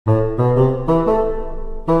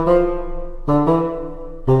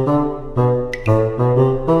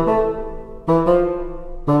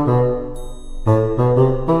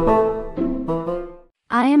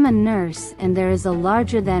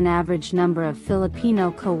larger than average number of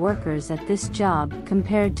Filipino coworkers at this job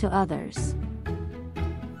compared to others.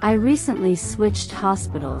 I recently switched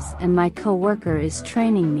hospitals and my coworker is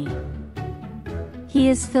training me. He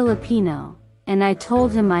is Filipino, and I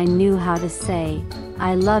told him I knew how to say,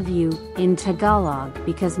 "I love you," in Tagalog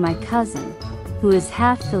because my cousin, who is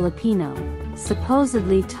half Filipino,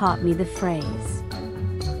 supposedly taught me the phrase.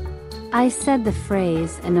 I said the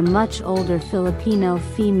phrase and a much older Filipino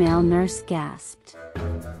female nurse gasped.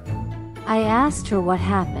 I asked her what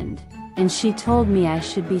happened, and she told me I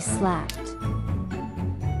should be slapped.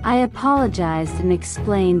 I apologized and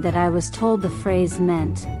explained that I was told the phrase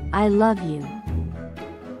meant, "I love you."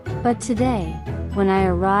 But today, when I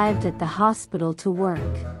arrived at the hospital to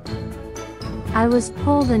work, I was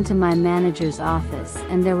pulled into my manager's office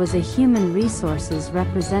and there was a human resources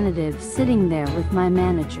representative sitting there with my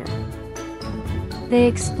manager. They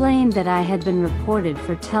explained that I had been reported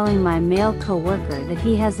for telling my male coworker that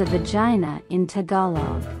he has a vagina in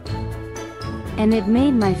Tagalog. And it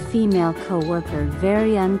made my female coworker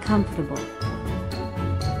very uncomfortable.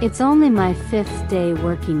 It's only my 5th day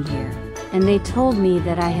working here, and they told me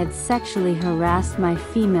that I had sexually harassed my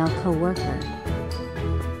female coworker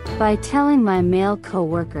by telling my male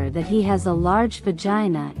coworker that he has a large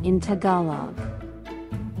vagina in Tagalog.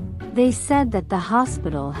 They said that the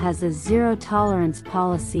hospital has a zero-tolerance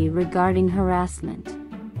policy regarding harassment,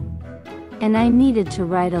 and I needed to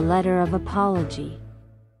write a letter of apology.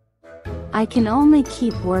 I can only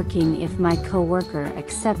keep working if my coworker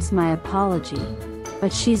accepts my apology,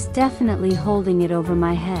 but she's definitely holding it over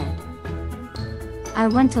my head. I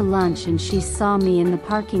went to lunch and she saw me in the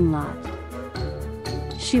parking lot.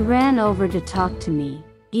 She ran over to talk to me,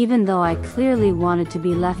 even though I clearly wanted to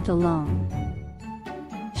be left alone.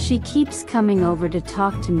 She keeps coming over to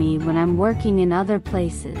talk to me when I'm working in other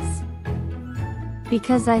places,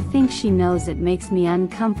 because I think she knows it makes me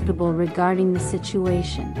uncomfortable regarding the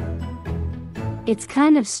situation. It's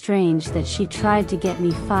kind of strange that she tried to get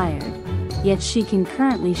me fired, yet she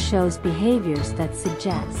concurrently shows behaviors that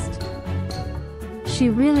suggest she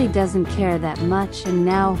really doesn't care that much and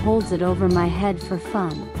now holds it over my head for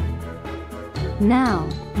fun. Now,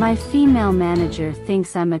 my female manager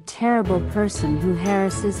thinks I'm a terrible person who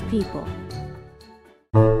harasses people.